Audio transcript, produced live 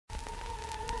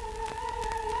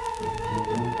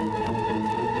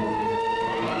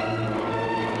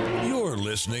You're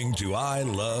listening to I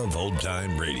Love Old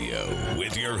Time Radio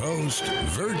with your host,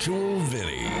 Virtual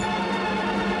Vinny.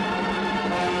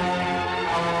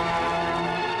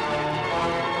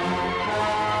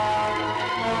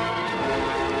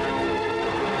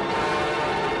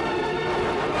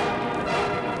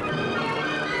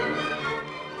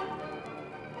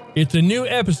 It's a new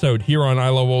episode here on I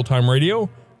Love Old Time Radio.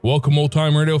 Welcome, Old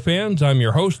Time Radio fans. I'm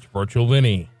your host, Virtual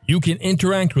Vinny. You can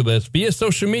interact with us via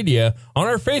social media on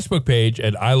our Facebook page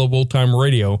at I Love Old Time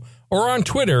Radio or on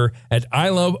Twitter at I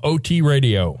Love OT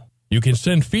Radio. You can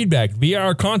send feedback via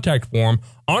our contact form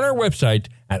on our website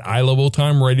at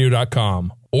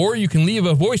iloveoldtimeradio.com, or you can leave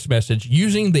a voice message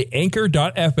using the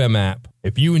Anchor.fm app.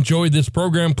 If you enjoyed this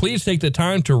program, please take the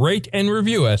time to rate and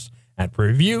review us at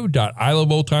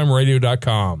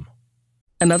review.iloveoldtimeradio.com.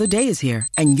 Another day is here,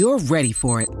 and you're ready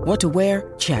for it. What to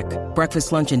wear? Check.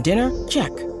 Breakfast, lunch, and dinner? Check.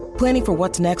 Planning for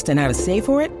what's next and how to save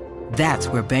for it? That's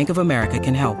where Bank of America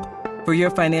can help. For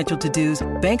your financial to-dos,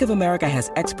 Bank of America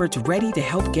has experts ready to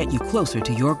help get you closer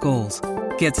to your goals.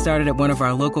 Get started at one of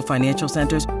our local financial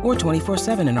centers or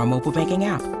 24/7 in our mobile banking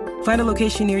app. Find a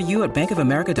location near you at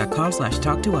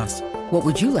bankofamerica.com/talktous. What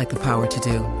would you like the power to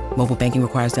do? Mobile banking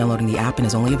requires downloading the app and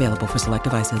is only available for select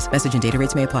devices. Message and data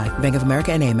rates may apply. Bank of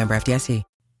America NA, member FDIC.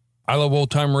 I Love Old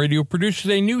Time Radio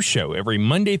produces a new show every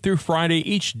Monday through Friday,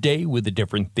 each day with a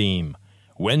different theme.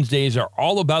 Wednesdays are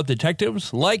all about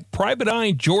detectives, like Private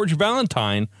Eye George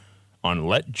Valentine on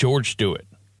Let George Do It.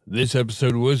 This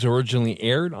episode was originally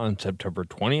aired on September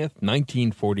 20th,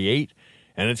 1948,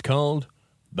 and it's called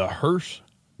The Hearse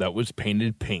That Was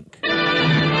Painted Pink.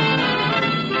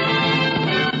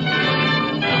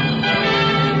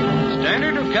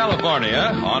 Standard of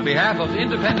California, on behalf of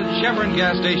independent Chevron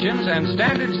gas stations and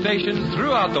standard stations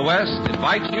throughout the West,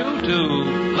 invites you to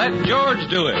Let George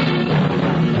Do It.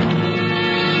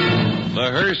 The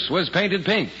hearse was painted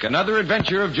pink, another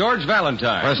adventure of George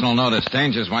Valentine. Personal notice,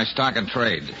 danger's my stock and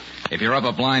trade. If you're up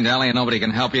a blind alley and nobody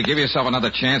can help you, give yourself another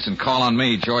chance and call on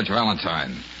me, George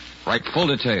Valentine. Write full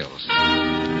details.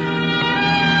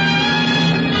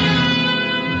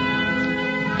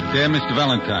 Dear Mr.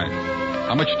 Valentine,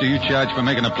 how much do you charge for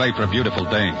making a play for a beautiful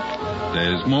dame?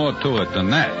 There's more to it than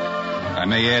that. I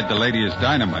may add the lady is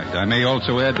dynamite. I may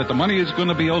also add that the money is going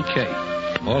to be okay.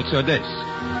 Also this,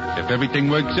 if everything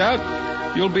works out,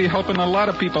 you'll be helping a lot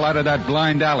of people out of that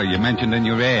blind alley you mentioned in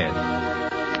your ad.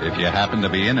 If you happen to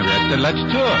be interested, let's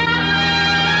talk.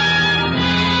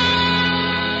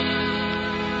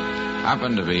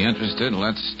 Happen to be interested?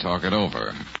 Let's talk it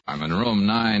over. I'm in room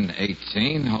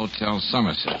 918, Hotel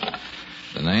Somerset.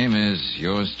 The name is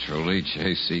yours truly,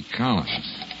 J.C.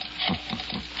 Collins.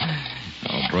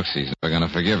 Oh, Brooksy's never going to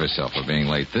forgive herself for being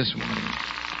late this morning.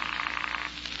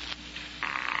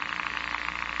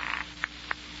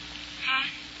 Huh?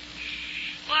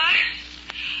 What?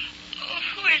 Oh,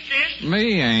 who is this?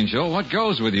 Me, Angel. What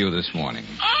goes with you this morning?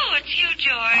 Oh, it's you,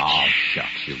 George. Oh,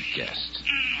 shucks, you guessed.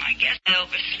 I guess I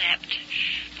overslept.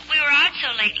 But we were out so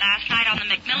late last night on the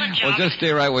McMillan job. Well, just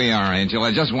stay right where you are, Angel.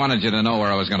 I just wanted you to know where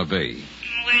I was going to be.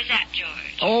 Where's that,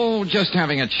 George? Oh, just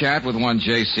having a chat with one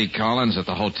J.C. Collins at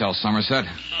the Hotel Somerset.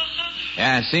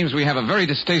 Yeah, it seems we have a very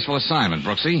distasteful assignment,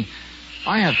 Brooksy.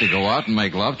 I have to go out and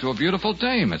make love to a beautiful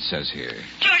dame, it says here.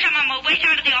 George, I'm on my way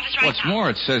down to the office right What's now.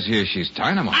 more, it says here she's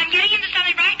dynamite. I'm getting into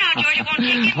something right now, George. It won't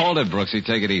take me. Hold it, Brooksy.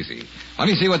 Take it easy. Let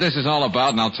me see what this is all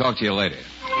about, and I'll talk to you later.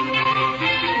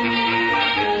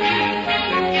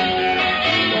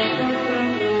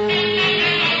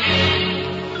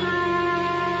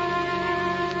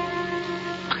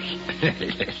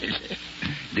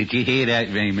 Did you hear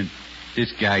that, Raymond?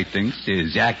 This guy thinks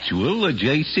there's actual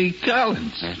J.C.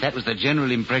 Collins. That was the general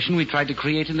impression we tried to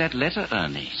create in that letter,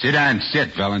 Ernie. Sit down,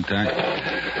 sit, Valentine.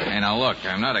 Hey, now look,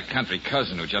 I'm not a country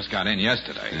cousin who just got in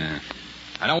yesterday. Yeah.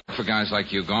 I don't work for guys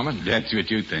like you, Gorman. That's what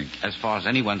you think. As far as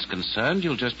anyone's concerned,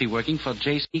 you'll just be working for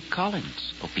J.C.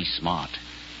 Collins. Oh, be smart.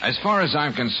 As far as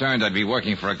I'm concerned, I'd be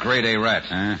working for a grade A rat.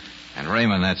 Huh? And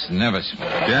Raymond, that's never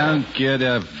smart. Don't get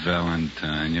up,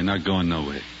 Valentine. You're not going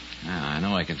nowhere. Now, I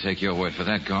know I can take your word for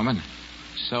that, Gorman.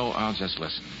 So I'll just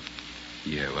listen.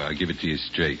 Yeah, well, I'll give it to you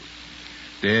straight.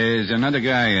 There's another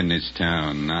guy in this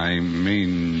town. I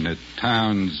mean, the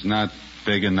town's not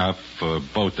big enough for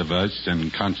both of us,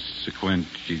 and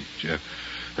consequently...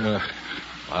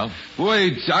 Well?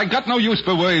 Words. I got no use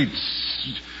for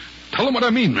words. Tell him what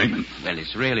I mean, Raymond. Well,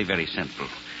 it's really very simple.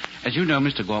 As you know,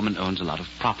 Mr. Gorman owns a lot of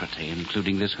property,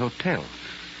 including this hotel.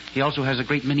 He also has a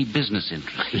great many business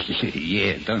interests.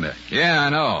 Yeah, don't I? Yeah, I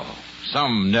know.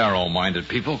 Some narrow-minded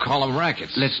people call them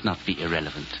rackets. Let's not be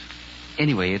irrelevant.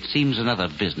 Anyway, it seems another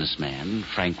businessman,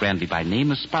 Frank Granby by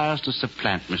name, aspires to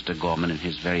supplant Mr. Gorman in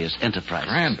his various enterprises.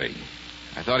 Granby?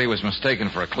 I thought he was mistaken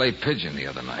for a clay pigeon the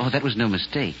other night. Oh, that was no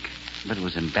mistake. But it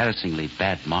was embarrassingly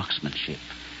bad marksmanship.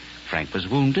 Frank was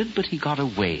wounded, but he got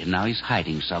away, and now he's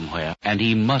hiding somewhere. And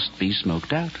he must be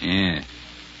smoked out. Yeah,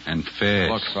 and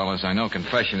fast. Look, fellas, I know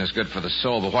confession is good for the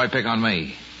soul, but why pick on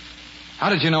me? How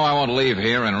did you know I won't leave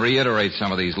here and reiterate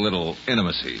some of these little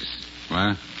intimacies?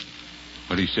 What?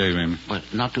 What do you say, Raymond? Well,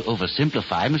 not to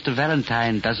oversimplify, Mr.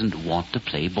 Valentine doesn't want to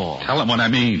play ball. Tell him what I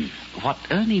mean. What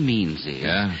Ernie means is...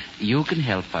 Yeah? You can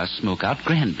help us smoke out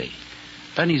Granby.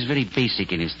 Ernie's very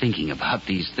basic in his thinking about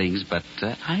these things, but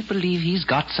I believe he's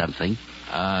got something.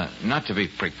 Not to be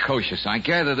precocious, I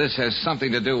gather this has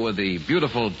something to do with the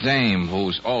beautiful dame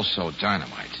who's also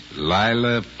dynamite.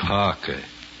 Lila Parker.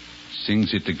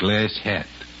 Sings at the Glass Hat.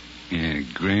 Yeah,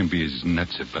 Granby is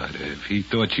nuts about her. If he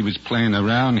thought she was playing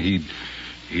around, he'd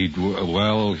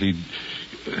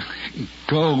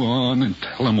go on and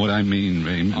tell him what I mean,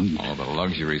 Raymond. Oh, the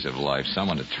luxuries of life.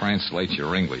 Someone to translate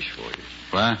your English for you.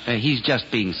 What? He's just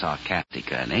being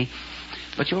sarcastic, Ernie.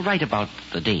 But you're right about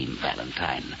the dame,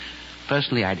 Valentine.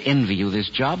 Personally, I'd envy you this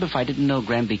job if I didn't know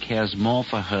Granby cares more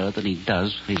for her than he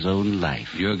does for his own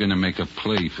life. You're going to make a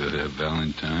play for her,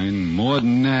 Valentine. More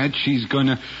than that, she's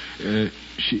going to...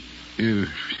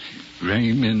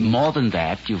 Raymond... More than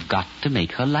that, you've got to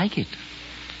make her like it.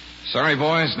 Sorry,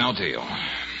 boys, no deal.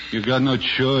 You got no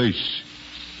choice.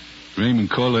 Raymond,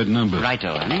 call that number.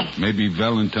 Righto, Ernie. Maybe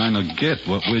Valentine will get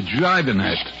what we're driving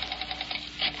at.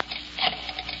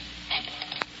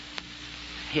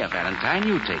 Here, Valentine,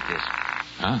 you take this.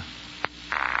 Huh?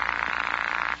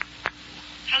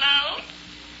 Hello?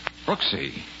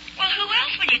 Brooksy. Well, who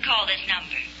else would you call this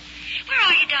number? Where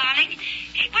are you, darling?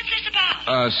 Hey, what's this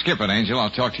about? Skip it, Angel. I'll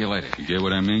talk to you later. You get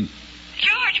what I mean?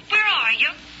 George, where are you?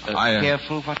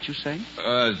 Careful what you say.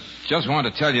 Just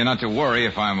wanted to tell you not to worry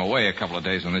if I'm away a couple of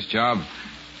days on this job.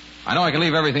 I know I can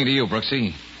leave everything to you,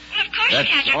 Brooksy. Well, of course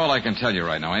That's you can. all I can tell you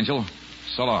right now, Angel.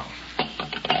 So long.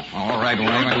 All right,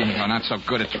 Raymond, you're not so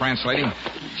good at translating.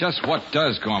 Just what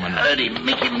does Gorman know? Ernie,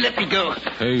 make him let me go.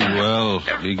 Hey, well,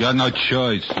 you got no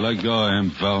choice. Let go of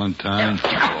him, Valentine.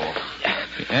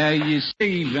 You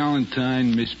see,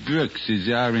 Valentine, Miss Brooks is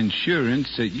our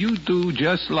insurance that you do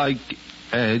just like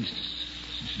I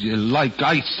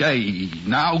say.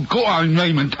 Now, go on,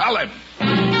 Raymond, tell him.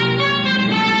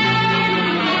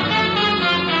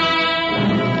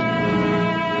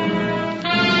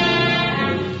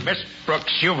 Miss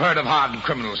Brooks, you've heard of hardened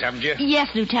criminals, haven't you?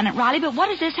 Yes, Lieutenant Riley, but what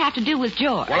does this have to do with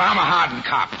George? Well, I'm a hardened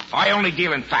cop. I only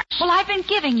deal in facts. Well, I've been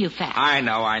giving you facts. I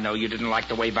know. You didn't like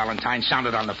the way Valentine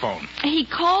sounded on the phone. He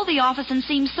called the office and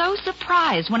seemed so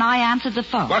surprised when I answered the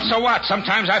phone. Well, so what?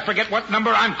 Sometimes I forget what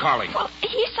number I'm calling. Well,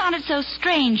 he sounded so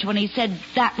strange when he said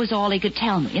that was all he could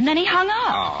tell me, and then he hung up.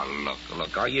 Oh,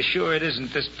 look. Are you sure it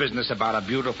isn't this business about a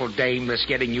beautiful dame that's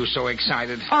getting you so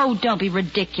excited? Oh, don't be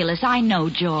ridiculous. I know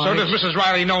George. So does Mrs.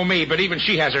 Riley know me, but even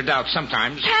she has her doubts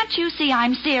sometimes. Can't you see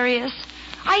I'm serious?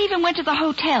 I even went to the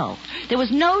hotel. There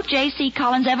was no J.C.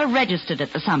 Collins ever registered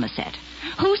at the Somerset.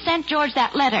 Who sent George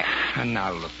that letter? And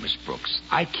now, look, Miss Brooks,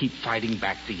 I keep fighting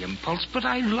back the impulse, but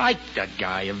I like that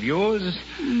guy of yours.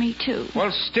 Me too. Well,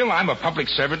 still, I'm a public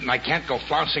servant, and I can't go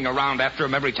flouncing around after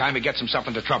him every time he gets himself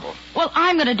into trouble. Well,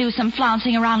 I'm going to do some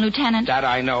flouncing around, Lieutenant. That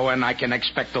I know, and I can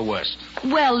expect the worst.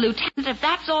 Well, Lieutenant, if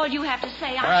that's all you have to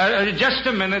say, just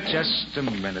a minute.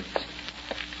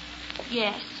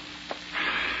 Yes.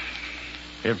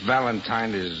 If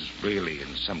Valentine is really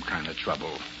in some kind of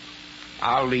trouble,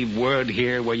 I'll leave word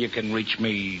here where you can reach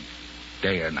me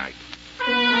day or night.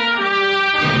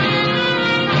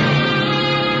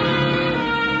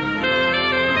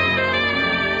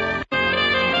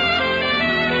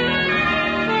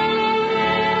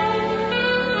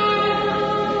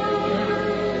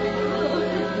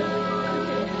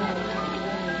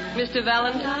 Mr.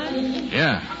 Valentine?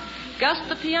 Yeah. Gus,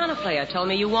 the piano player, told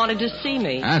me you wanted to see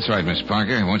me. That's right, Miss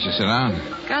Parker. Won't you sit down?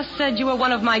 Gus said you were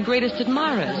one of my greatest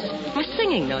admirers. For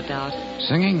singing, no doubt.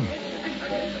 Singing?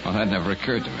 Well, that never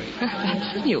occurred to me.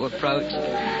 That's a new approach.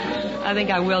 I think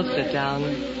I will sit down.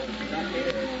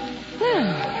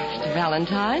 Well, Mr.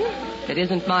 Valentine, if it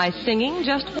isn't my singing,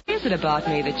 just what is it about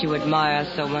me that you admire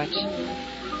so much?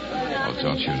 Well,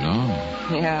 don't you know?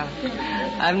 Yeah.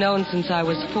 I've known since I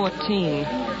was 14.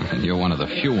 And you're one of the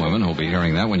few women who'll be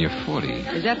hearing that when you're 40.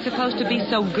 Is that supposed to be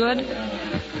so good?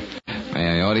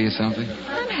 May I order you something?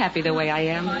 happy the way I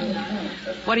am.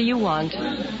 What do you want?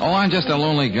 Oh, I'm just a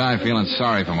lonely guy feeling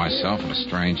sorry for myself in a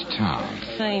strange town.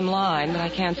 Same line, but I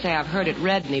can't say I've heard it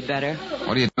read any better.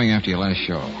 What are you doing after your last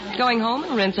show? Going home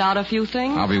and rinse out a few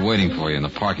things. I'll be waiting for you in the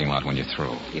parking lot when you're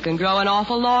through. You can grow an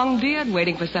awful long beard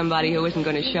waiting for somebody who isn't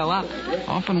going to show up.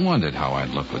 Often wondered how I'd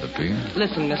look with a beard.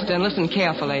 Listen, mister, and listen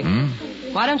carefully.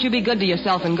 Why don't you be good to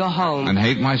yourself and go home? And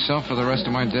hate myself for the rest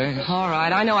of my days? All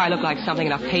right, I know I look like something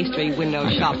in a pastry window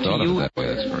shop to thought you. of it that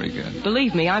way. That's very good.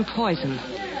 Believe me, I'm poison.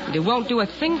 And it won't do a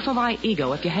thing for my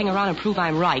ego if you hang around and prove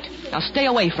I'm right. Now stay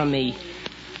away from me.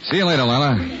 See you later,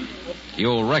 Lila.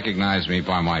 You'll recognize me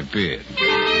by my beard.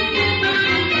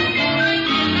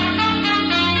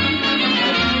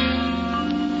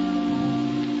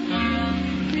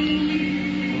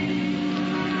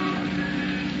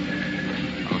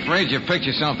 I'm afraid you picked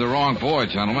yourself the wrong boy,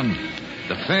 gentlemen.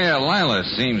 The fair Lila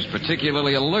seems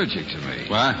particularly allergic to me.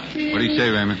 What? What do you say,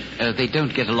 Raymond? They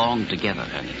don't get along together,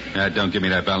 honey. Don't give me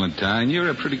that, Valentine. You're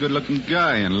a pretty good-looking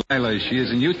guy, and Lila, she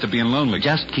isn't used to being lonely.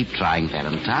 Just keep trying,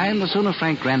 Valentine. The sooner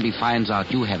Frank Granby finds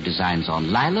out you have designs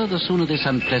on Lila, the sooner this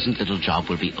unpleasant little job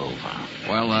will be over.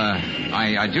 Well,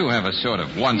 I do have a sort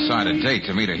of one-sided date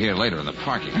to meet her here later in the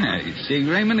parking lot. You see,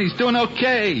 Raymond, he's doing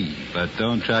okay. But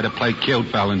don't try to play cute,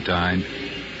 Valentine.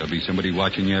 There'll be somebody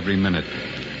watching you every minute.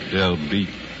 They'll be...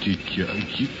 You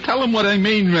tell him what I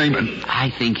mean, Raymond. I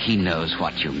think he knows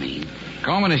what you mean.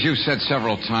 Gorman, as you've said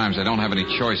several times, I don't have any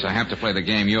choice. I have to play the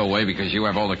game your way because you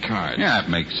have all the cards. Yeah, it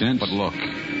makes sense. But look,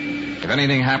 if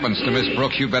anything happens to Miss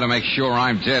Brooks, you better make sure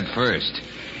I'm dead first.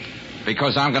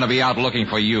 Because I'm going to be out looking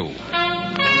for you.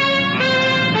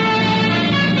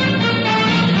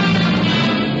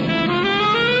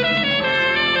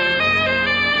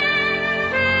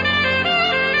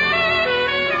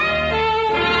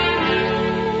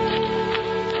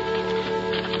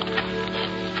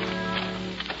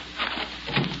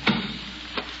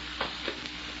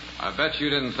 I bet you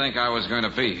didn't think I was going to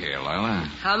be here, Lila.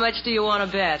 How much do you want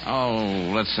to bet?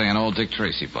 Oh, let's say an old Dick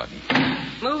Tracy button.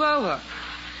 Move over.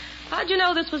 How'd you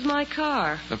know this was my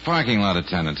car? The parking lot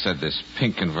attendant said this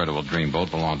pink convertible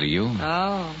dreamboat belonged to you.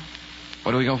 Oh.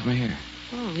 Where do we go from here?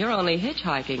 You're only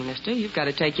hitchhiking, mister. You've got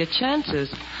to take your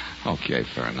chances. Okay,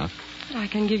 fair enough. But I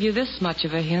can give you this much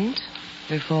of a hint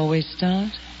before we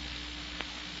start.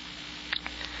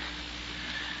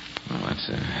 Well, that's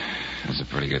a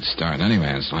pretty good start in any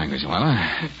man's language,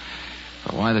 Lila.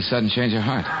 But why the sudden change of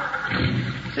heart?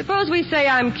 Suppose we say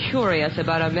I'm curious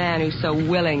about a man who's so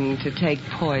willing to take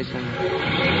poison.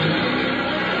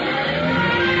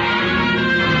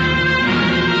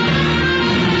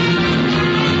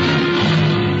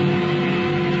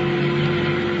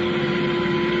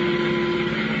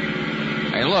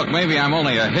 Hey, look, maybe I'm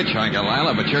only a hitchhiker,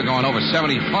 Lila, but you're going over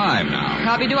 75 now.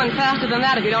 I'll be doing faster than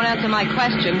that if you don't answer my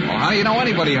question. Well, how do you know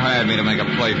anybody hired me to make a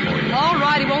play for you? All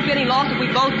right, it won't be any loss if we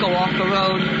both go off the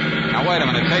road. Now, wait a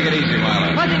minute. Take it easy,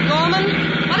 Lila. Was it Gorman?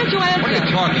 Why don't you answer? What are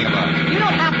you talking about? You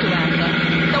don't have to answer.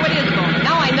 So it is Gorman.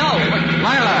 Now I know.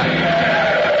 Lila!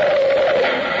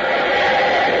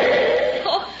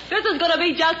 Oh, this is going to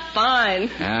be just fine.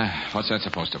 What's that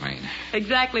supposed to mean?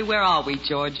 Exactly where are we,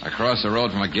 George? Across the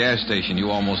road from a gas station you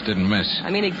almost didn't miss.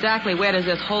 I mean, exactly where does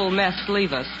this whole mess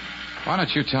leave us? Why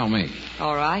don't you tell me?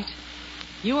 All right.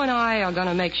 You and I are going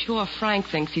to make sure Frank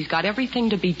thinks he's got everything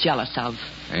to be jealous of.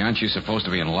 Hey, aren't you supposed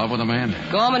to be in love with a man?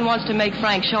 Gorman wants to make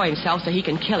Frank show himself so he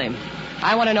can kill him.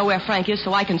 I want to know where Frank is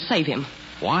so I can save him.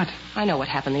 What? I know what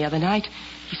happened the other night.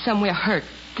 He's somewhere hurt,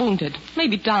 wounded,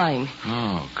 maybe dying.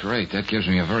 Oh, great. That gives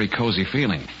me a very cozy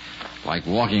feeling. Like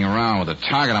walking around with a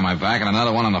target on my back and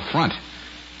another one on the front.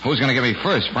 Who's going to get me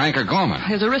first, Frank or Gorman?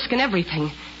 There's a risk in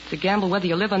everything. It's a gamble whether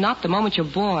you live or not the moment you're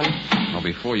born. Well,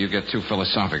 before you get too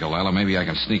philosophical, Lila, maybe I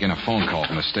can sneak in a phone call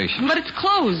from the station. But it's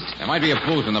closed. There might be a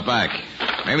booth in the back.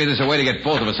 Maybe there's a way to get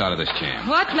both of us out of this jam.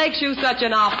 What makes you such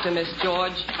an optimist,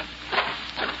 George?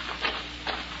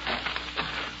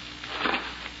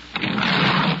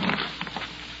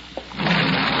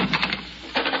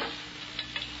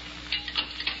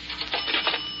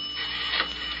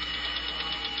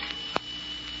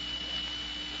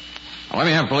 Well, let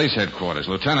me have police headquarters.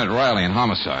 Lieutenant Riley in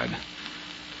homicide.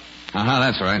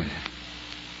 That's right.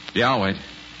 Yeah, I'll wait.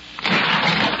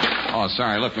 Oh,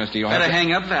 sorry. Look, mister, you'll Better have to...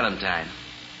 hang up, Valentine.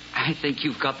 I think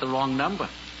you've got the wrong number.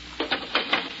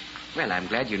 Well, I'm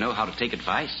glad you know how to take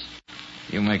advice.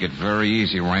 You make it very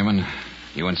easy, Raymond.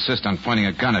 You insist on pointing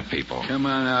a gun at people. Come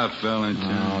on out,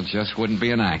 Valentine. Oh, just wouldn't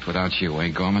be an act without you, eh,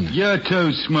 Gorman? You're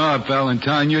too smart,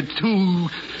 Valentine. You're too...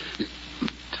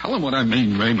 Tell him what I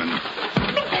mean, Raymond.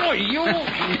 Oh, you...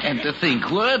 And to think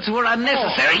words were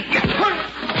unnecessary.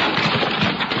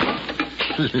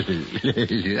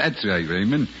 That's right,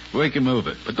 Raymond. Wake him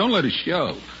over. But don't let it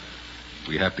show.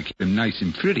 We have to keep him nice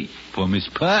and pretty for Miss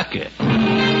Parker.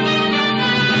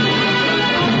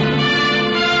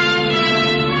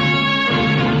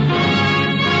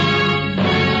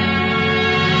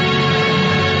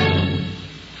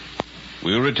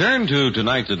 We'll return to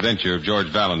tonight's adventure of George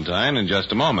Valentine in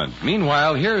just a moment.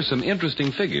 Meanwhile, here are some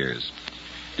interesting figures.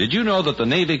 Did you know that the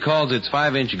Navy calls its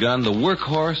 5-inch gun the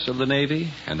workhorse of the Navy,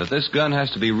 and that this gun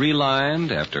has to be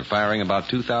relined after firing about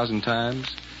 2,000 times?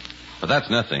 But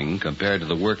that's nothing compared to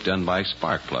the work done by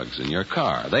spark plugs in your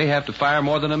car. They have to fire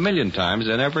more than 1,000,000 times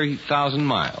in every 1,000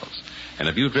 miles. And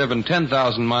if you've driven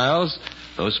 10,000 miles,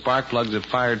 those spark plugs have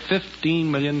fired 15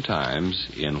 million times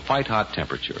in white-hot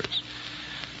temperatures.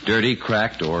 Dirty,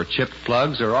 cracked, or chipped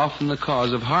plugs are often the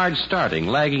cause of hard starting,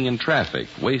 lagging in traffic,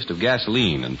 waste of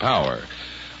gasoline and power.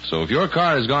 So if your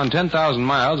car has gone 10,000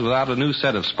 miles without a new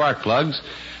set of spark plugs,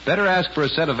 better ask for a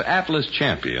set of Atlas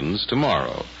Champions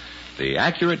tomorrow. The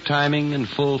accurate timing and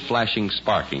full flashing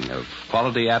sparking of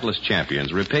quality Atlas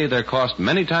Champions repay their cost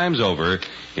many times over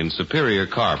in superior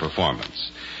car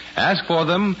performance. Ask for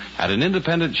them at an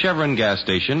independent Chevron gas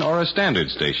station or a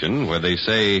standard station where they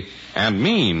say and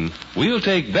mean, we'll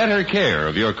take better care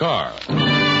of your car.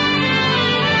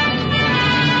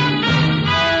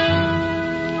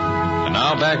 And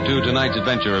now back to tonight's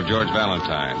adventure of George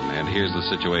Valentine. And here's the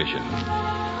situation.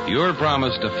 You're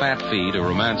promised a fat fee to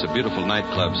romance a beautiful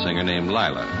nightclub singer named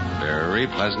Lila. Very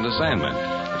pleasant assignment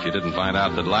if you didn't find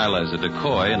out that Lila is a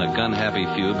decoy in a gun-happy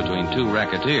feud between two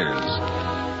racketeers.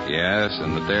 Yes,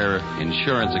 and that their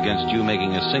insurance against you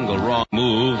making a single wrong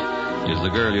move is the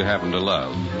girl you happen to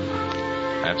love.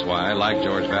 That's why, like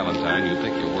George Valentine, you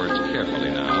pick your words carefully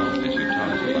now as you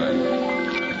talk to Lila.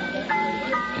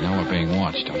 You know we're being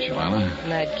watched, don't you, Lila?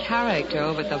 That character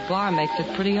over at the bar makes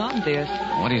it pretty obvious.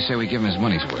 What do you say we give him his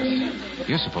money's worth?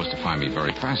 You're supposed to find me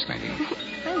very fascinating.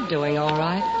 I'm doing all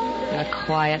right. In a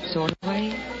quiet sort of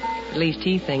way. At least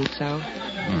he thinks so.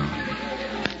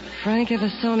 Frank ever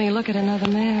saw me look at another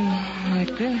man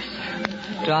like this,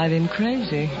 drive him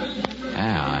crazy.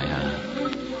 Yeah,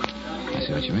 I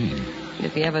see what you mean.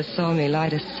 If he ever saw me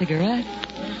light a cigarette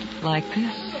like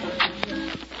this,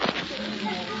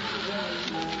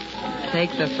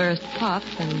 take the first puff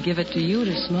and give it to you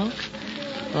to smoke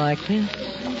like this.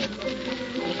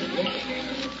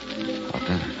 What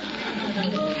then?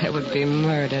 It would be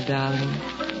murder, darling.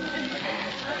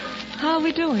 How are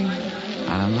we doing?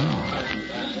 I don't know.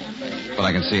 But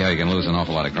I can see how you can lose an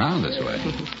awful lot of ground this way.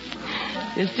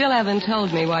 You still haven't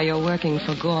told me why you're working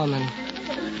for Gorman.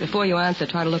 Before you answer,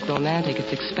 try to look romantic.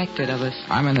 It's expected of us.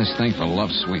 I'm in this thing for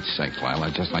love's sweet sake,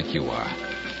 Lila, just like you are.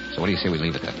 So what do you say we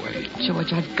leave it that way?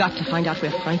 George, I've got to find out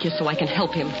where Frank is so I can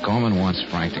help him. Gorman wants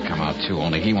Frank to come out, too,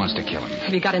 only he wants to kill him.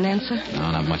 Have you got an answer? No,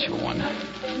 not much of a one.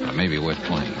 But it may be worth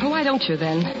playing. Why don't you,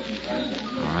 then?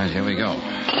 All right, here we go.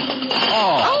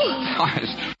 Oh!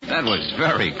 That was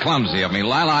very clumsy of me,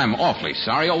 Lila. I'm awfully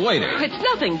sorry. Oh, waiter. It's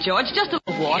nothing, George. Just a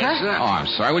little water. Yes, sir. Oh, I'm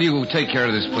sorry. Will you take care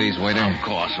of this, please, waiter? Of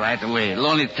course, right away. It'll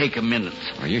only take a minute.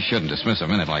 Well, you shouldn't dismiss a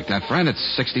minute like that, friend. It's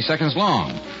 60 seconds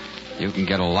long. You can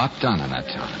get a lot done in that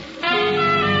time.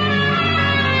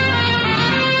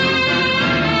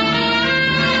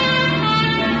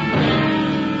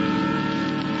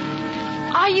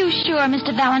 Are you sure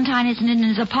Mr. Valentine isn't in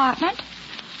his apartment?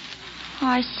 Oh,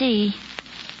 I see.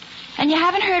 And you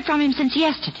haven't heard from him since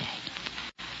yesterday?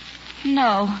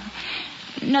 No,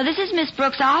 this is Miss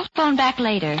Brooks. I'll phone back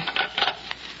later.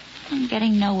 I'm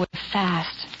getting nowhere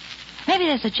fast. Maybe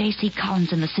there's a J.C.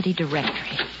 Collins in the city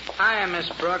directory. Hiya, Miss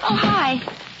Brooks. Oh, hi.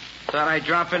 Thought I'd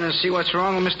drop in and see what's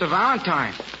wrong with Mr.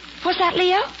 Valentine. What's that,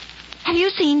 Leo? Have you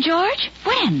seen George?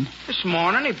 When? This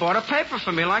morning he bought a paper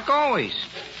for me, like always.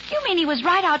 You mean he was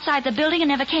right outside the building and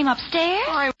never came upstairs?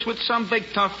 I was with some big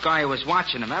tough guy who was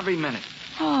watching him every minute.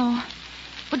 Oh.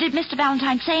 Well, did Mr.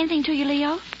 Valentine say anything to you,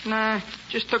 Leo? Nah,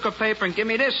 just took a paper and give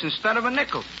me this instead of a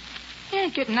nickel. He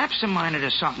ain't getting absent-minded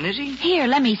or something, is he? Here,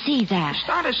 let me see that. He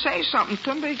started to say something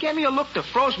to me, but he gave me a look that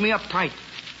froze me up tight.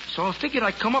 So I figured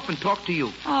I'd come up and talk to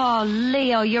you. Oh,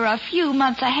 Leo, you're a few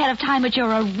months ahead of time, but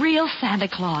you're a real Santa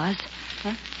Claus.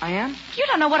 Huh? I am? You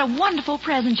don't know what a wonderful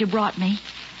present you brought me.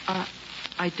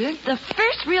 I did? The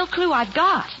first real clue I've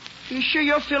got. You sure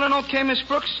you're feeling okay, Miss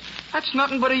Brooks? That's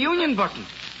nothing but a union button.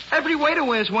 Every waiter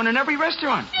wears one in every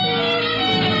restaurant.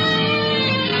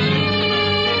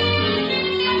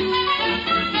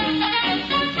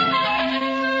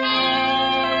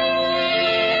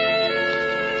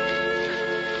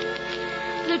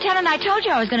 Lieutenant, I told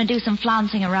you I was going to do some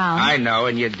flouncing around. I know,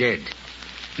 and you did.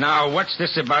 Now, what's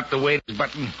this about the waiter's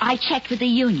button? I checked with the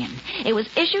union. It was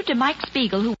issued to Mike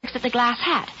Spiegel, who works fixed at the Glass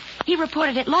Hat. He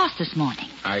reported it lost this morning.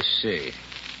 I see.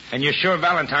 And you're sure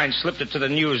Valentine slipped it to the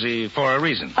newsy for a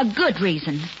reason? A good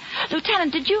reason.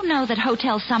 Lieutenant, did you know that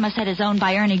Hotel Somerset is owned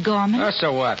by Ernie Gorman?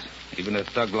 So what? Even a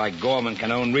thug like Gorman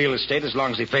can own real estate as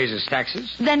long as he pays his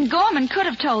taxes? Then Gorman could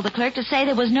have told the clerk to say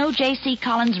there was no J.C.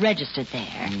 Collins registered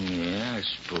there. Yeah, I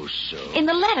suppose so. In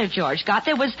the letter George got,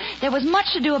 there was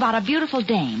much to do about a beautiful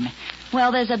dame.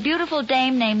 Well, there's a beautiful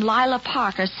dame named Lila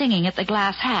Parker singing at the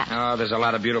Glass Hat. Oh, there's a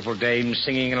lot of beautiful dames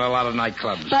singing in a lot of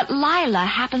nightclubs. But Lila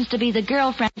happens to be the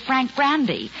girlfriend of Frank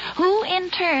Granby, who, in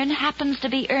turn, happens to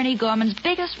be Ernie Gorman's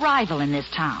biggest rival in this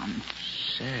town.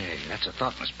 Say, that's a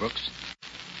thought, Miss Brooks.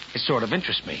 It sort of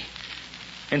interests me.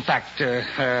 In fact,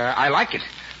 I like it.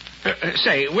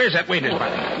 Say, where's that waiter's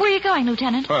body? Where are you going,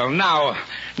 Lieutenant? Well, now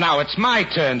it's my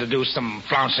turn to do some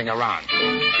flouncing around.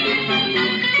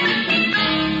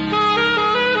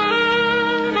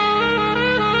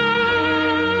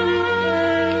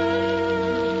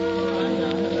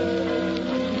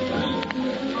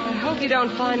 I hope you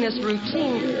don't find this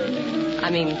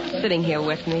sitting here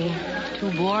with me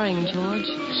too boring, George.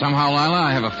 Somehow, Lila,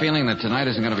 I have a feeling that tonight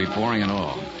isn't going to be boring at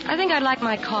all. I think I'd like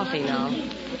my coffee now.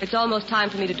 It's almost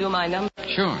time for me to do my number.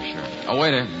 Sure. Oh,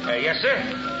 waiter. Yes, sir.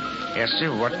 Yes,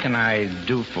 sir. What can I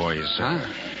do for you, sir?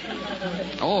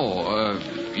 Huh?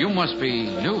 You must be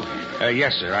new here.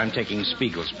 Yes, sir. I'm taking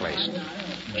Spiegel's place.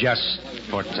 Just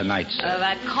for tonight, sir.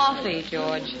 That coffee,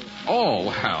 George. Oh,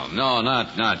 well, no,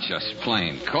 not just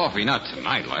plain coffee. Not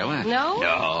tonight, Lila.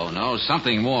 No? No,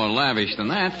 something more lavish than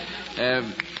that.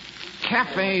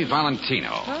 Cafe Valentino.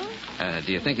 Huh?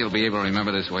 Do you think you'll be able to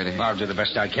remember this, waiter? I'll do the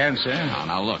best I can, sir.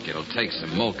 Now, look, it'll take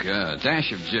some mocha, a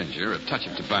dash of ginger, a touch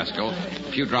of Tabasco,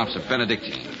 a few drops of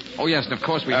Benedictine. Oh, yes, and of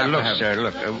course we have to have...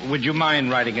 Look, sir, would you mind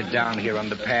writing it down here on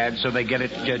the pad so they get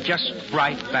it just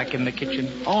right back in the kitchen?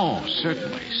 Oh,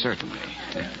 certainly.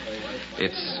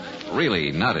 It's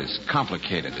really not as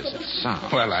complicated as it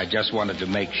sounds. Well, I just wanted to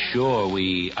make sure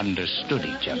we understood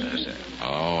each other, sir.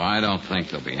 Oh, I don't think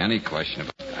there'll be any question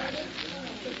about that.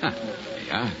 Huh.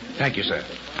 Yeah. Thank you, sir.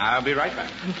 I'll be right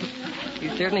back.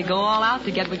 You certainly go all out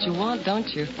to get what you want, don't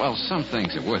you? Well, some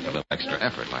things are worth a little extra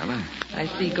effort, Lila. I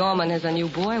see Gorman has a new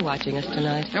boy watching us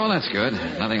tonight. Yeah, well, that's good.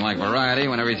 Nothing like variety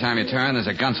when every time you turn, there's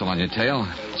a gunsel on your tail.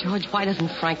 George, why doesn't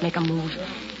Frank make a move?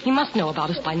 He must know about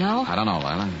us by now. I don't know,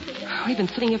 Lila. We've been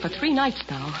sitting here for 3 nights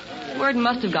now. Word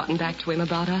must have gotten back to him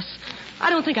about us. I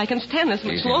don't think I can stand this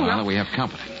much longer. Lila, we have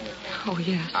company. Oh,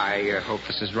 yes. I hope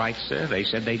this is right, sir. They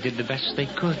said they did the best they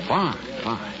could. Fine.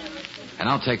 And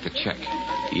I'll take the check.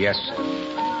 Yes, sir.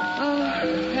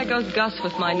 Oh, there goes Gus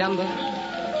with my number.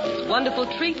 This wonderful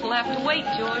treat will have to wait,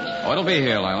 George. Oh, it'll be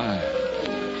here, Lila.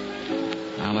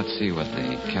 Now, let's see what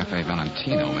the Cafe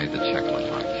Valentino made the check look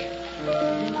like.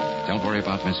 Don't worry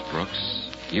about Miss Brooks.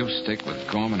 You stick with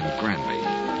Gorman and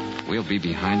Granby. We'll be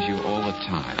behind you all the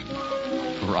time.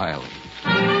 Riley.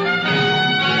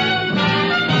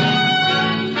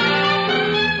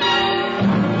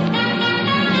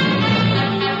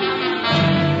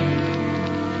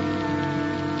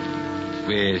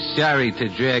 We're sorry to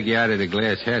drag you out of the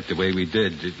Glass Hat the way we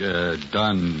did,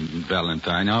 Don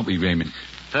Valentine, aren't we, Raymond?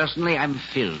 Personally, I'm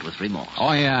filled with remorse.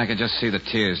 Oh, yeah, I can just see the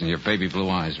tears in your baby blue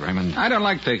eyes, Raymond. I don't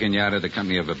like taking you out of the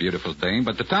company of a beautiful dame,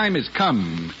 but the time has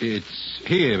come. It's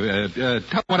here.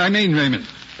 Tell what I mean, Raymond.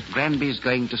 Granby's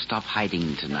going to stop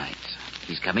hiding tonight.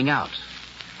 He's coming out.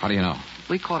 How do you know?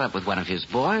 We caught up with one of his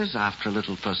boys after a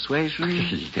little persuasion.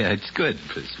 Yeah, it's good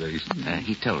persuasion.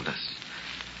 He told us.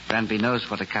 Granby knows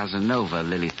what a Casanova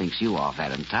Lily thinks you are,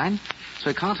 Valentine. So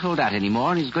he can't hold out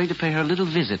anymore, and he's going to pay her a little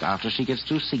visit after she gets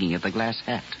through singing at the Glass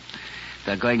Hat.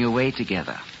 They're going away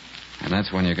together. And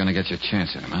that's when you're going to get your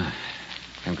chance at him, huh?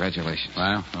 Congratulations.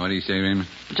 Well, what do you say, Raymond?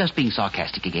 Just being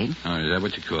sarcastic again. Oh, is that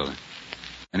what you call it?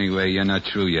 Anyway, you're not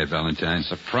through yet, Valentine.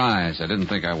 Surprise. I didn't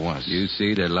think I was. You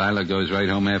see that Lila goes right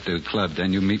home after the club.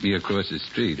 Then you meet me across the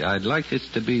street. I'd like us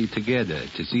to be together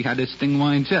to see how this thing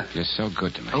winds up. You're so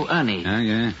good to me. Oh, Ernie.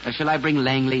 Yeah? Shall I bring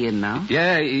Langley in now?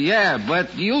 Yeah,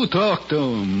 but you talk to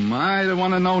him. I don't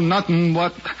want to know nothing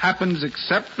what happens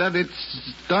except that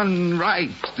it's done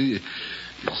right.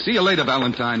 See you later,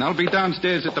 Valentine. I'll be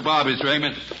downstairs at the barber's,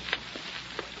 Raymond.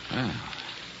 Well,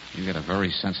 you got a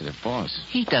very sensitive boss.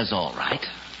 He does all right.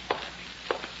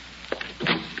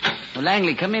 Well,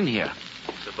 Langley, come in here.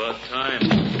 It's about time.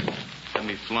 Got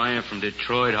me flying from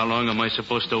Detroit. How long am I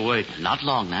supposed to wait? Not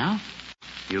long now.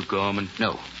 You Gorman?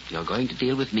 No, you're going to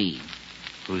deal with me.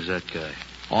 Who's that guy?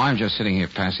 Oh, I'm just sitting here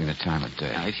passing the time of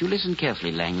day. Now, if you listen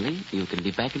carefully, Langley, you can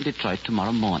be back in Detroit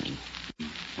tomorrow morning.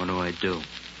 What do I do?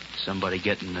 Somebody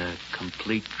getting the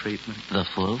complete treatment? The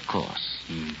full course.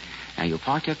 Now, you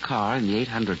park your car in the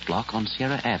 800 block on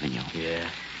Sierra Avenue. Yeah.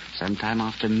 Sometime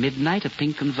after midnight, a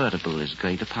pink convertible is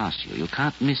going to pass you. You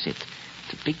can't miss it.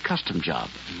 It's a big custom job.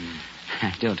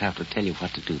 I don't have to tell you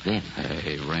what to do then.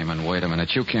 Hey, Raymond, wait a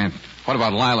minute. You can't... What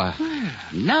about Lila?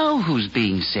 Now who's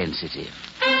being sensitive?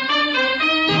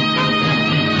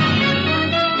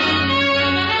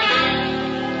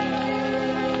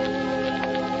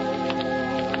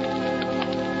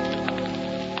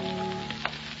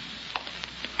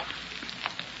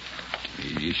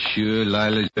 Are you sure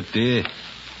Lila's up there?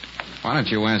 Why don't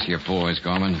you ask your boys,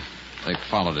 Gorman? They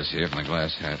followed us here from the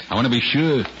Glass Hat. I want to be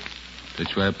sure.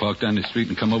 That's why I parked down the street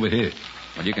and come over here.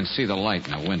 Well, you can see the light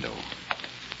in the window.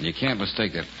 And you can't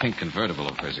mistake that pink convertible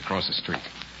of hers across the street.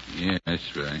 Yeah,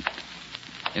 that's right.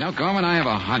 You know, Gorman, I have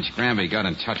a hunch Granby got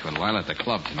in touch with Lila at the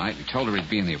club tonight and told her he'd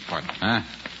be in the apartment. Huh?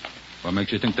 What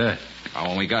makes you think that? Oh,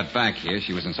 when we got back here,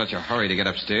 she was in such a hurry to get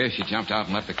upstairs, she jumped out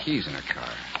and left the keys in her car.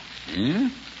 Yeah?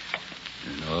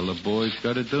 And all the boys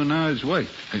got to do now is wait.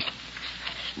 Hey,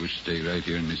 we'll stay right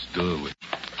here in this doorway.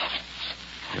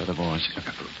 You're the boss.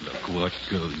 Look what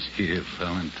goes here,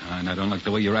 Valentine. I don't like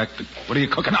the way you're acting. What are you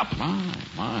cooking up?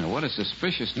 My, what a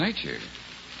suspicious nature.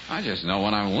 I just know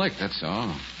when I'm licked, that's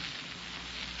all.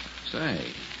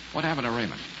 Say, what happened to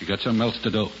Raymond? You got something else to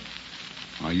do.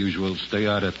 My usual stay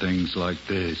out of things like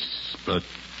this. But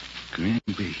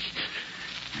Granby.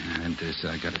 And this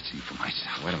I got to see for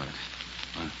myself. Wait a minute.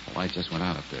 The light just went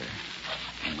out up there.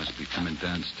 He must be coming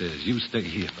downstairs. You stay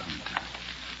here, Valentine.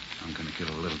 I'm going to get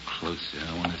a little closer.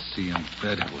 I want to see him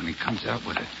better when he comes out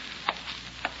with it.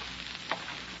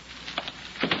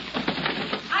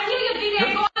 I knew you'd be there,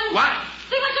 Gordon. What?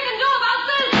 See what you can do about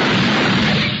this.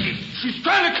 She's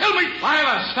trying to kill me.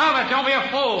 Lila, stop it. Don't be a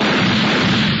fool.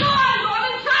 Go on,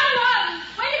 Gordon. Try to run.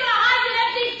 Where are you going to hide in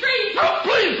empty streets? No,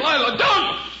 please, Lila,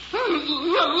 don't.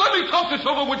 Let me talk this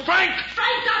over with Frank.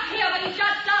 Frank's not here, but he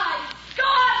just died. Go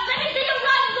on. Let me see you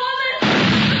run, Gordon.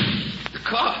 The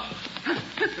car.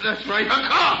 That's right, a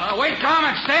car. Wait,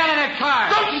 Carmen. Stay out of that car.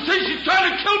 Don't you see she's trying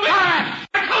to kill me? Carmen!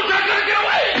 I told you I couldn't get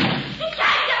away. He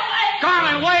can't get away.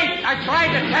 Carmen, wait. I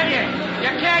tried to tell you.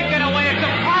 You can't get away. It's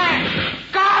a plan.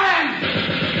 Carmen!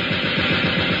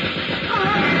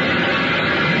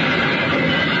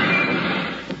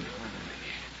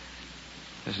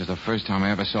 This is the first time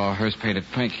I ever saw a hearse painted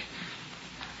pink.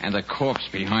 And the corpse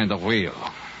behind the wheel.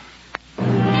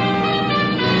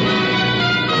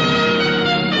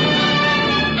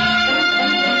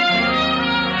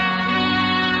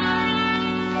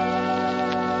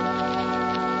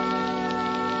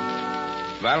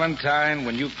 Valentine,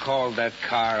 when you called that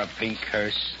car a pink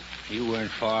hearse, you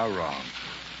weren't far wrong.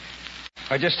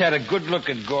 I just had a good look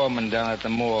at Gorman down at the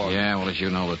morgue. Yeah, well, as you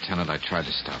know, Lieutenant, I tried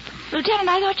to stop him. Lieutenant,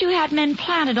 I thought you had men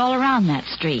planted all around that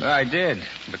street. I did,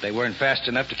 but they weren't fast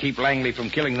enough to keep Langley from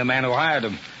killing the man who hired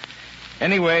him.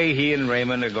 Anyway, he and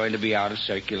Raymond are going to be out of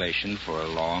circulation for a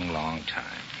long, long time.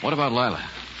 What about Lila?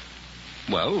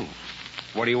 Well,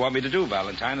 what do you want me to do,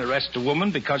 Valentine? Arrest a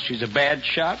woman because she's a bad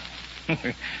shot?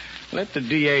 Let the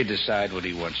DA decide what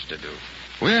he wants to do.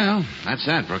 Well, that's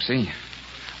that, Brooksy.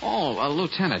 Oh,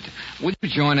 Lieutenant, would you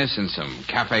join us in some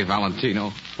Cafe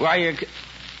Valentino? Why, you...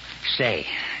 Say,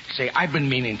 I've been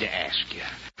meaning to ask you.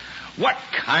 What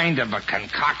kind of a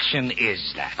concoction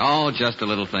is that? Oh, just a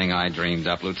little thing I dreamed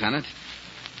up, Lieutenant.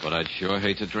 But I'd sure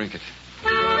hate to drink it.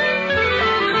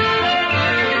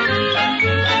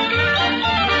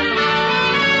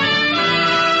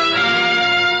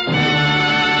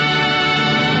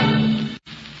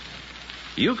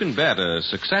 You can bet a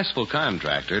successful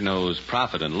contractor knows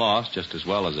profit and loss just as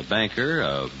well as a banker,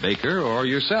 a baker, or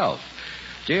yourself.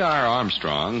 J.R.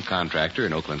 Armstrong, contractor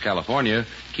in Oakland, California,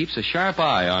 keeps a sharp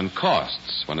eye on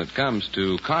costs when it comes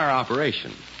to car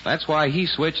operation. That's why he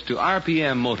switched to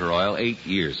RPM motor oil 8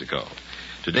 years ago.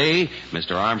 Today,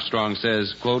 Mr. Armstrong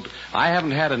says, quote, I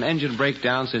haven't had an engine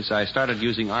breakdown since I started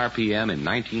using RPM in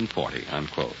 1940,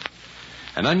 unquote.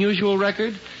 An unusual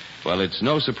record? Well, it's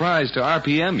no surprise to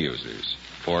RPM users.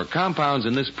 For compounds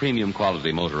in this premium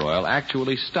quality motor oil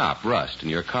actually stop rust in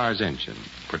your car's engine,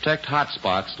 protect hot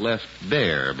spots left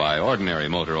bare by ordinary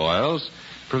motor oils,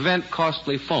 prevent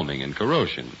costly foaming and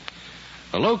corrosion.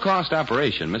 The low-cost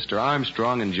operation Mr.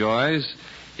 Armstrong enjoys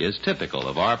is typical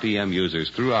of RPM users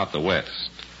throughout the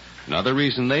West. Another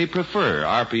reason they prefer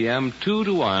RPM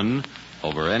 2-to-1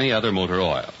 over any other motor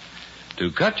oil. To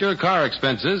cut your car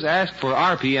expenses, ask for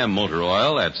RPM motor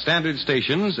oil at standard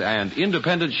stations and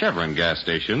independent Chevron gas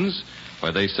stations,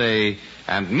 where they say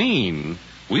and mean,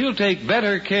 we'll take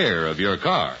better care of your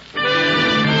car.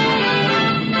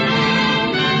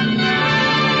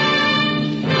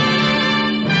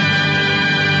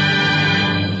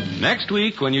 Next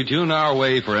week, when you tune our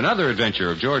way for another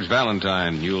adventure of George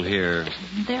Valentine, you'll hear...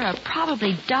 There are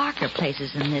probably darker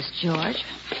places than this, George.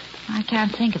 I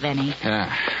can't think of any.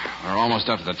 Yeah, we're almost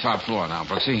up to the top floor now,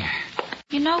 Brooksy.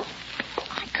 You know,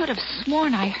 I could have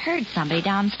sworn I heard somebody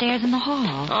downstairs in the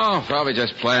hall. Oh, probably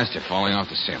just plaster falling off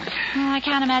the ceiling. Oh, I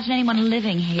can't imagine anyone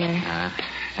living here.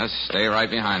 Just stay right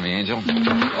behind me, Angel.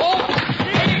 Oh!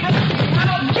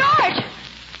 George!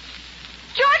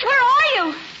 George, where are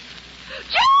you? George!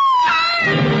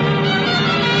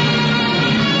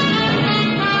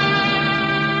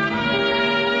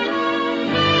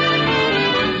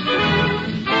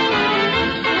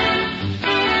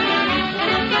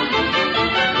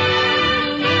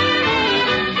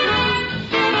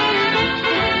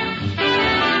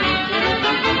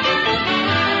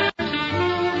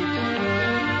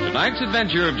 Tonight's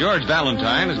adventure of George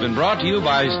Valentine has been brought to you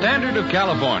by Standard of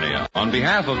California on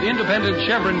behalf of independent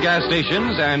Chevron gas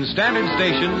stations and Standard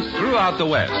stations throughout the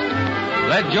West.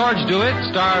 Let George Do It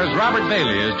stars Robert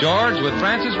Bailey as George with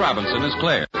Frances Robinson as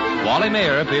Claire. Wally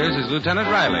Mayer appears as Lieutenant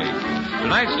Riley.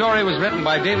 Tonight's story was written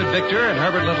by David Victor and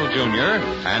Herbert Little Jr.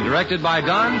 and directed by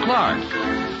Don Clark.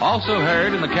 Also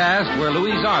heard in the cast were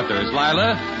Louise Arthur as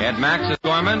Lila, Ed Max as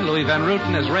Gorman, Louis Van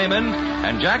Ruten as Raymond,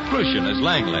 and Jack Crucian as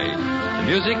Langley. The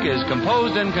music is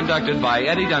composed and conducted by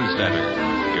Eddie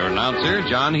Dunstetter. Your announcer,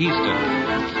 John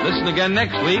Heaston. Listen again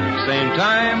next week, same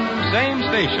time, same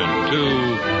station, to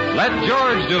Let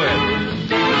George Do It.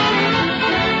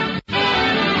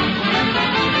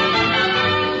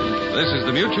 This is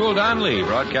the Mutual Don Lee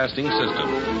Broadcasting System.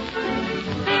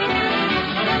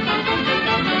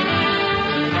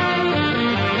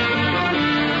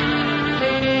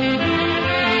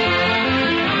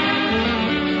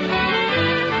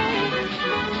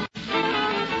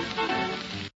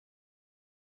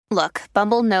 Look,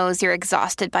 Bumble knows you're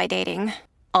exhausted by dating.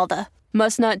 All the,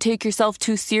 must not take yourself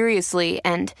too seriously,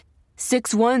 and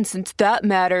 6'1" since that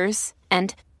matters,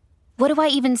 and what do I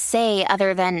even say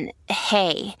other than,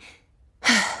 hey?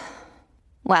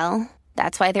 Well,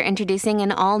 that's why they're introducing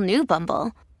an all-new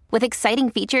Bumble, with exciting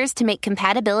features to make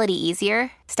compatibility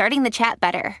easier, starting the chat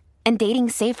better, and dating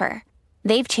safer.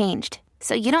 They've changed,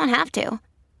 so you don't have to.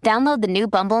 Download the new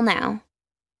Bumble now.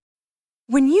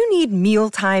 When you need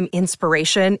mealtime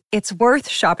inspiration, it's worth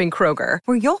shopping Kroger,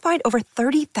 where you'll find over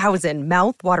 30,000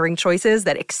 mouth-watering choices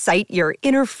that excite your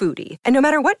inner foodie. And no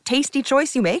matter what tasty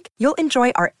choice you make, you'll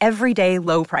enjoy our everyday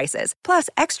low prices, plus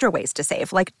extra ways to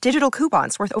save, like digital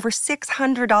coupons worth over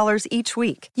 $600 each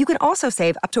week. You can also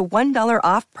save up to $1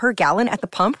 off per gallon at the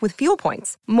pump with fuel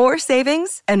points. More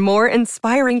savings and more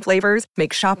inspiring flavors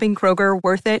make shopping Kroger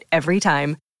worth it every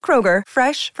time. Kroger,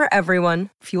 fresh for everyone.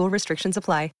 Fuel restrictions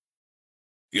apply.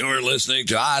 You're listening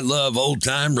to I Love Old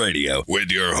Time Radio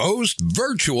with your host,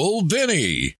 Virtual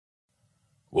Vinny.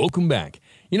 Welcome back.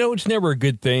 You know, it's never a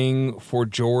good thing for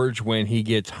George when he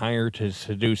gets hired to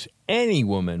seduce any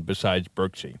woman besides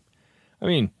Brooksy. I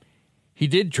mean, he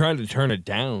did try to turn it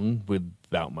down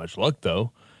without much luck,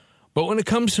 though. But when it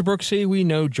comes to Brooksy, we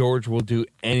know George will do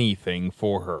anything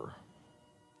for her.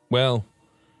 Well,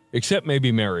 except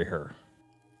maybe marry her.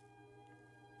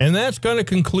 And that's going to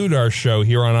conclude our show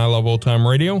here on I Love Old Time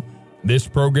Radio. This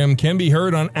program can be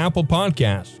heard on Apple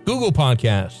Podcasts, Google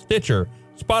Podcasts, Stitcher,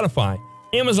 Spotify,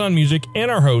 Amazon Music, and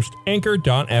our host,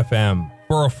 Anchor.fm.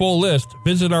 For a full list,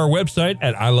 visit our website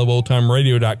at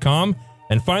iloveoldtimeradio.com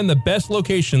and find the best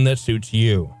location that suits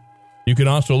you. You can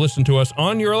also listen to us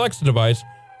on your Alexa device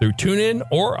through TuneIn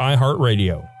or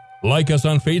iHeartRadio. Like us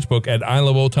on Facebook at I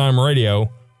Love Old Time Radio.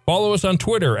 Follow us on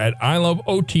Twitter at I Love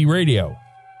OT Radio.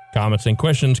 Comments and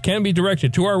questions can be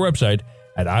directed to our website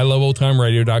at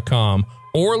iloveoldtimeradio.com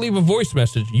or leave a voice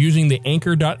message using the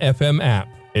Anchor.fm app.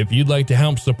 If you'd like to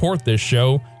help support this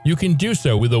show, you can do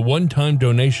so with a one-time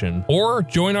donation or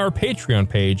join our Patreon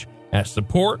page at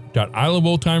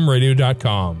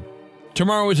support.iloveoldtimeradio.com.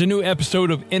 Tomorrow is a new episode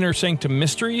of Inner Sanctum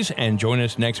Mysteries, and join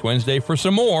us next Wednesday for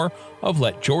some more of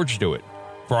Let George Do It.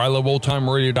 For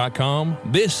iloveoldtimeradio.com,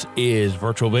 this is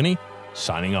Virtual Vinny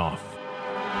signing off.